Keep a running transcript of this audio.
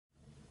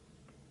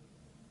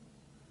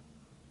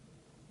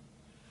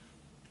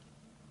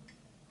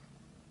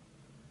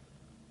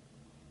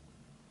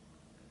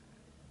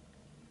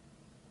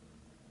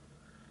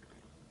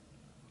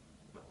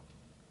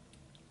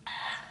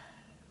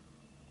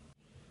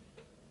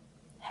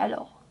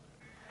Hello.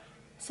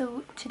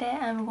 So today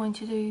I'm going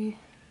to do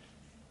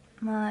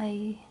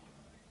my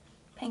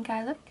pink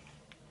eye look,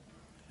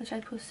 which I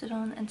posted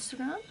on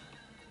Instagram.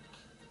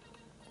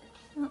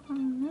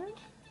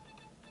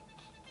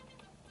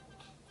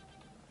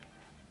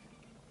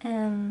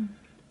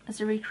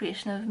 It's a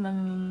recreation of my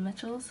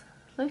Mitchell's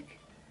look,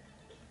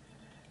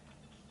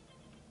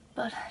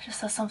 but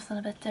just as something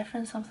a bit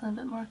different, something a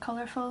bit more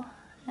colourful.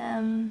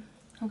 I'm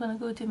gonna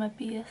go do my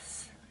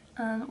base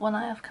and one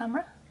eye off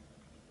camera,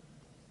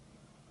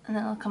 and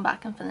then I'll come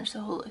back and finish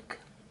the whole look.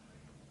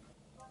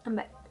 I'm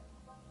back.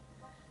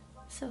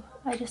 So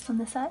I just done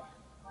this eye.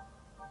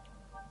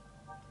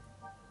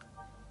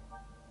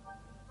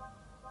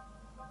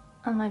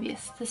 And my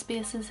base. This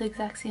base is the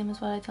exact same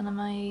as what I done in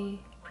my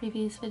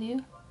previous video.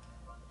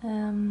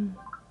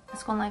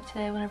 It's going live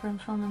today whenever I'm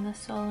filming this,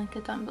 so I'll link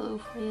it down below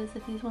for you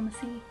if you want to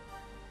see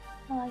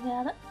how I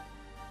get it.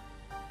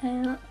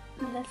 And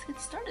let's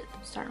get started.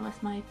 I'm starting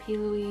with my P.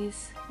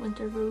 Louise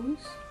Winter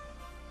Rose.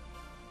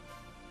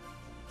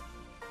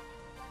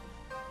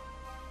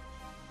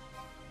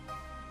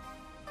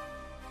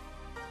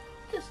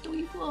 Just a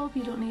wee blob,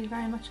 you don't need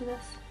very much of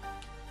this.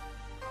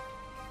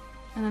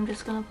 And I'm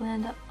just going to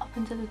blend it up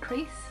into the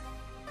crease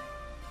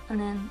and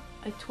then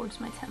out towards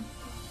my temple.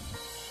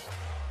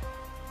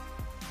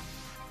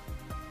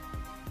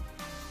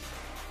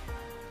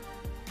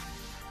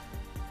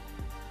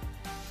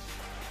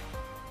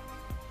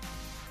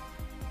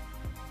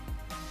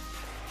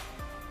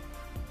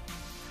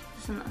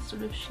 Just in that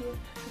sort of shape,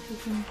 if you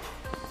can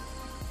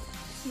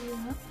see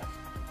that.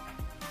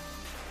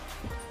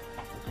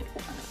 Like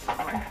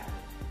that.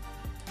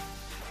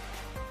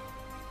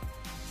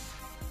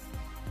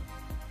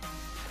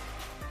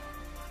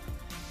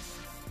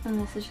 And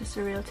this is just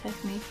a Real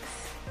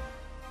Techniques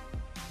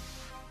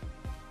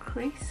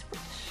crease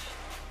brush.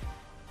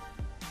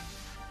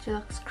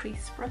 Deluxe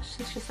crease brush.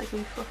 It's just like a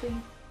wee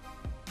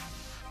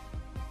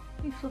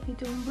fluffy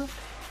dome brush.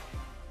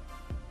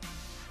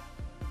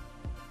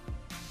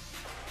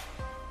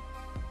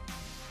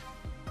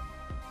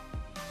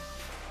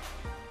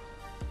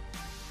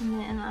 And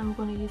then I'm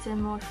going to use a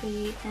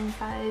Morphe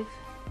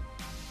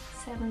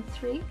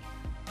N573.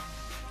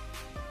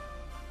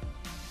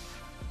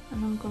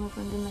 And I'm going to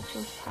go into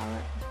Mitchell's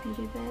palette with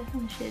Beauty Bay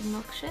in the shade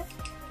Milkshake.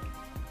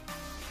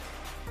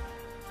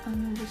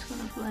 And I'm just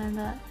going to blend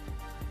that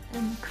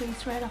in the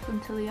crease right up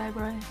until the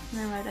eyebrow and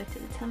then right out to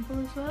the temple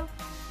as well.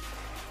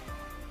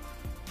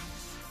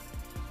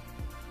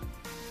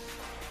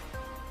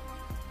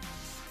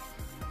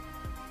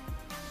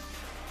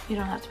 You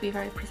don't have to be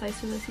very precise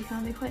with this, you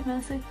can be quite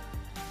messy.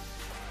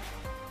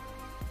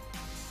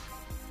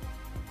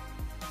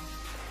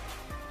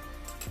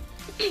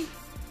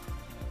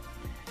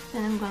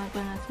 Then I'm going to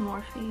go in with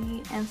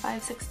Morphe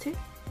N562.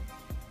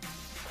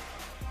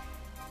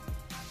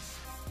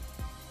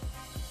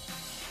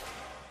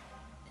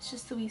 It's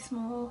just a wee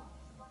small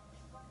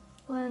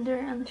blender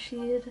and the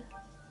shade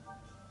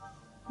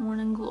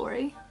Morning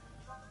Glory.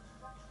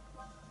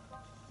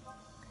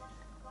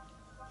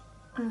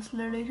 And it's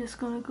literally just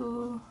going to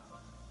go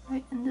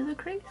right into the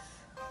crease.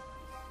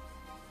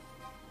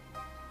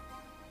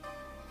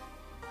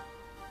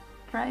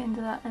 Right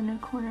into that inner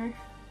corner.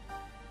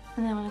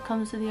 And then when it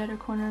comes to the outer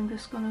corner, I'm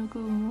just going to go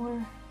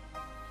more.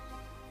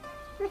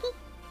 Looky.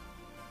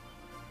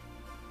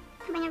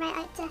 Bring it right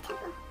out to the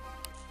temple.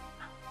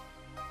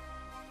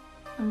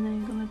 And then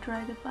I'm going to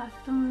drag it back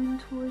down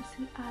towards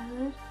the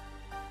eyelid.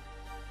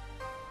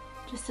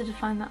 Just to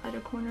define that outer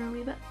corner a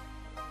wee bit.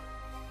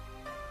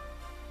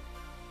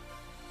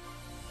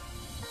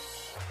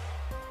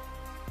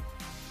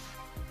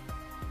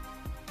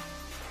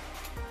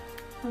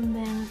 And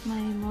then with my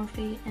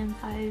Morphe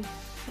M506.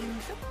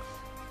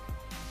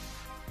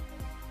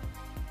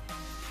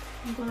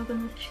 I'm going to go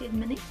in with the shade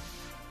Mini,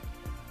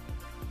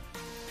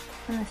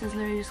 and this is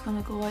literally just going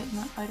to go out in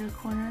that outer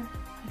corner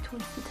out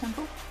towards the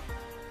temple.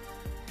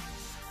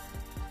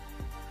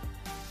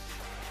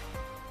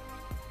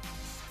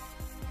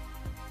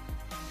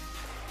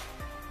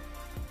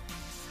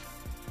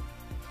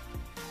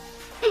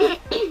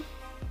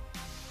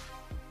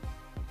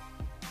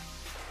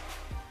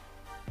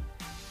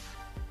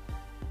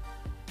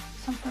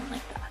 Something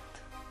like that.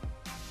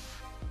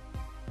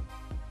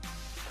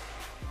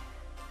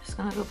 Just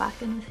gonna go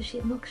back in with the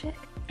shade Milkshake.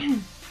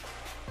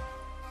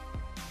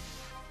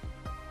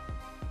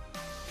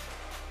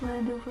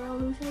 Blend over all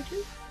those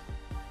edges.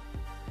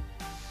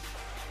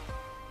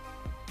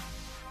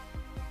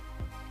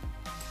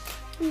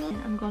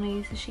 And I'm gonna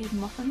use the shade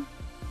Muffin.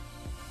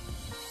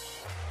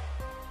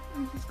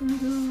 I'm just gonna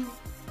go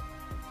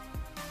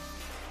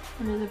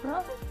under the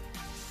brow.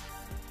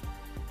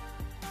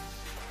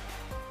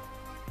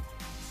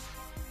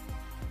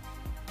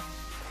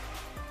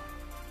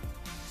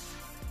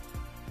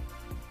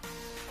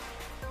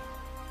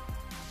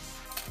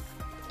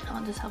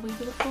 I'll just have a wee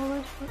bit of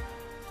forward, but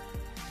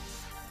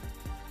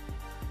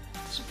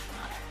it doesn't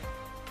matter.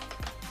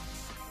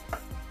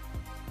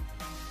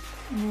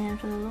 And then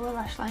for the lower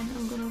lash line,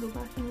 I'm going to go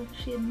back in with the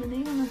shade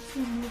Mini on that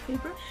same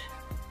Morphe brush.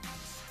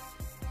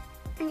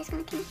 I'm just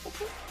going to connect the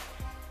two.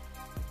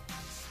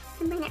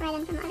 And bring that right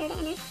in from outer to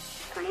inner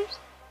corners.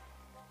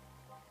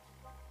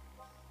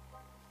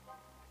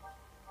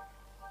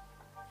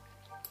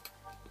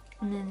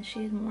 And then the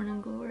shade Morning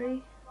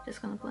Glory,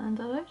 just going to blend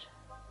that out.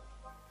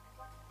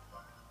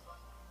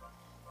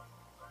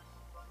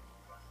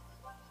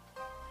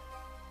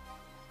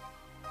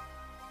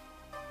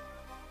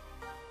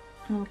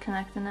 And I'm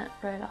connecting it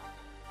right up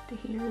to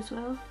here as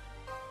well.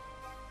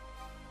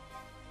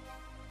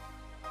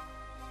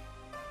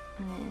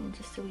 And then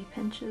just a wee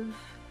pinch of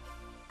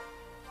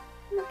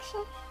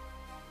Milkshake.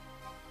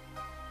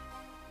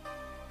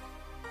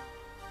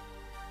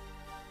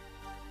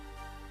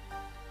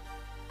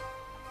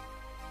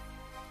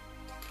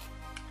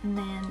 and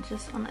then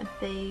just on a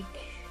big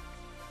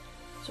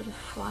sort of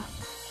flat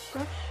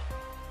brush.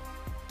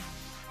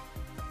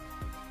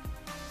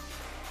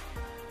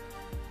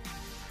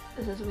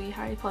 This is a wee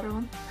Harry Potter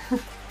one.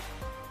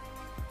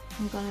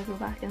 I'm gonna go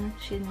back in the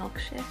shade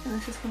Milkshake, and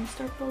this is gonna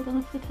start building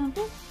up the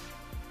temple.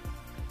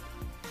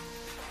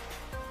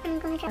 I'm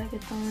going to drop Drag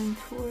it down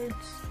towards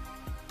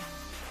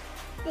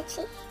the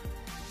cheek.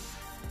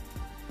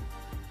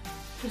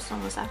 just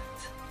almost act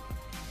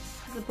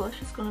as the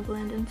blush is gonna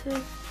blend into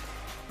it.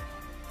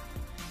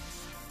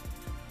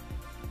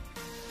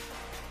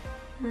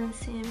 And then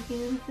same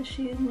again with the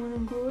shade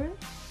Morning Glory.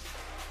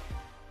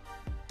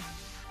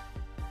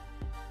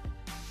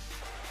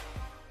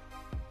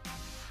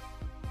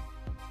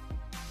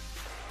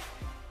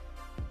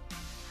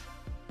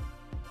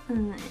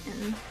 And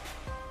then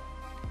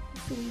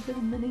just a wee bit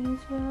of mini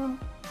as well.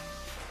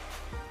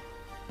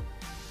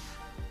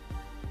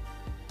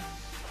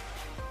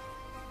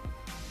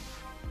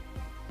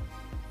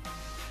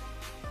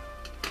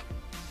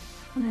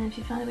 And then if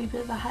you find a wee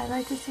bit of a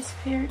highlight that's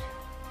disappeared,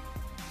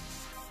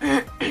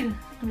 I'm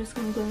just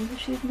going to go into the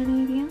shade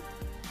Mini again.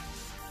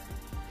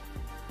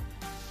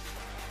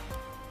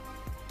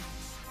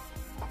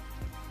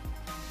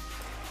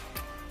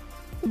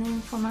 And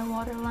then for my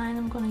waterline,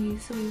 I'm going to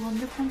use the wee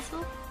Wonder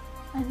Pencil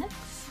by NYX.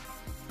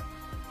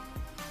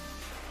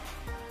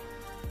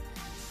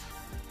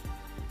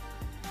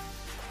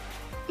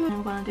 And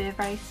I'm going to do a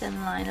very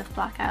thin line of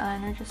black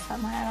eyeliner just so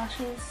that my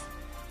eyelashes,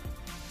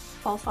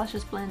 false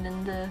lashes, blend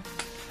into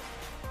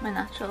my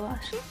natural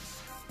lashes.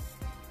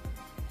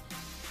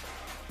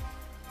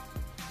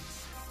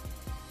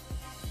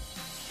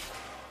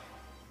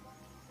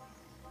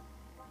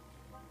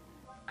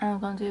 And I'm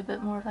going to do a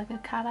bit more of like a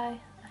cat eye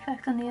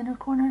effect on the inner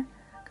corner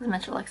because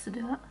Mitchell likes to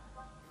do that.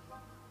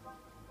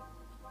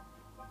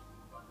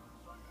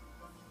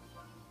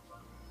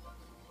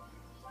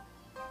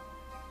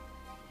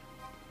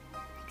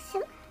 Like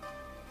so.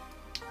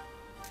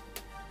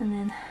 And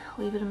then a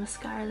wee bit of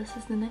mascara. This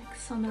is the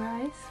NYX on their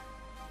eyes.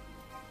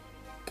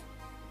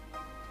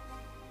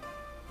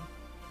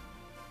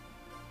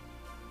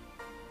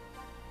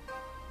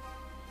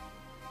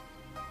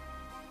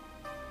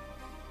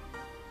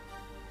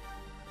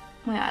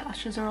 My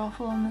eyelashes are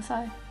awful on this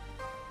eye.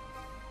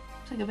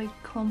 It's like a big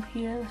clump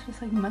here that's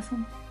just like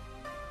missing.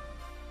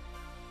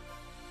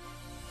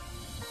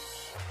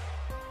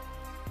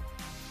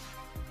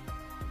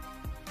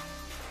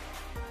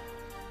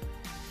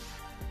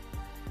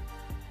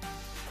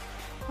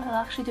 I'll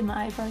actually do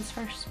my eyebrows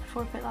first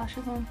before I put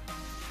lashes on.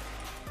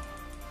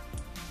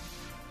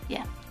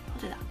 Yeah,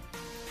 I'll do that.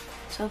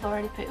 So I've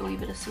already put a wee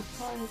bit of soap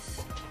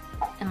bars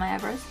in my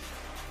eyebrows.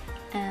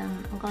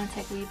 I'm going to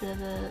take a wee bit of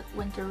the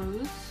Winter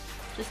Rose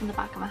just in the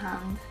back of my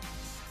hand,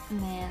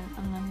 and then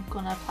I'm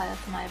going to apply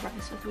that to my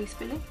eyebrows with a wee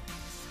spoolie.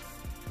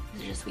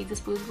 This is just a wee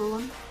disposable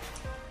one.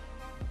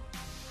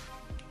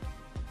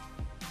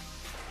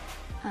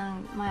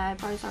 And my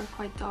eyebrows are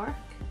quite dark,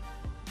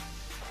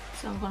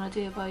 so I'm going to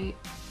do about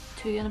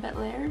 2 and a bit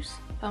layers,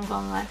 but I'm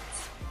going to let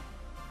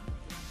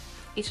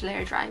each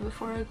layer dry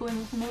before I go in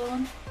with another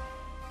one.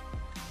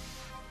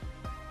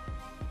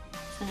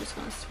 So I'm just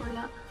going to swirl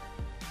that.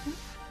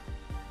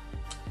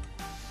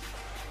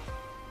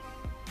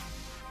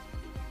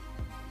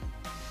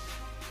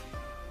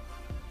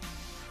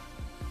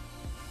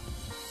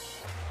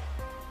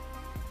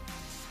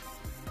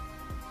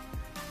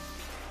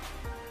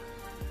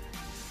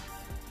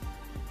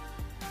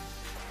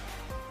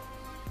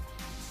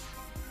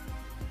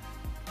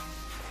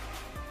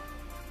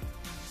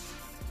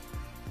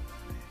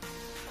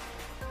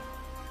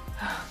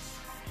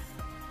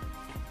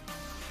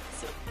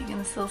 So you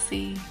can still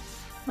see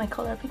my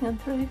colour peeking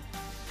through.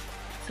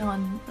 So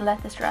I'm gonna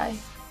let this dry,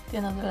 do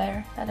another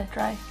layer, let it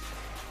dry,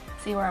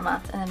 see where I'm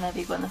at, and then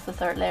maybe go in with the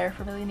third layer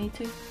if I really need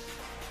to.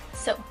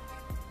 So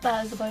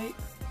that is about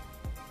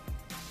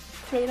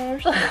 3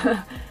 layers.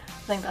 I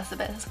think that's the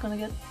best it's gonna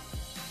get.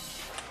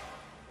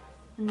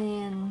 And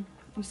then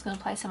I'm just gonna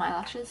apply some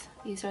eyelashes.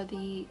 These are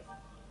the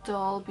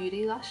Doll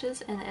Beauty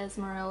lashes in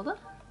Esmeralda.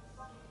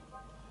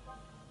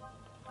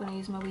 I'm going to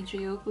use my wee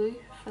Geo glue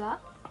for that,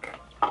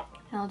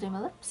 and I'll do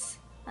my lips,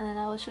 and then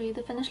I will show you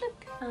the finished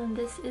look. And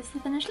this is the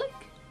finished look.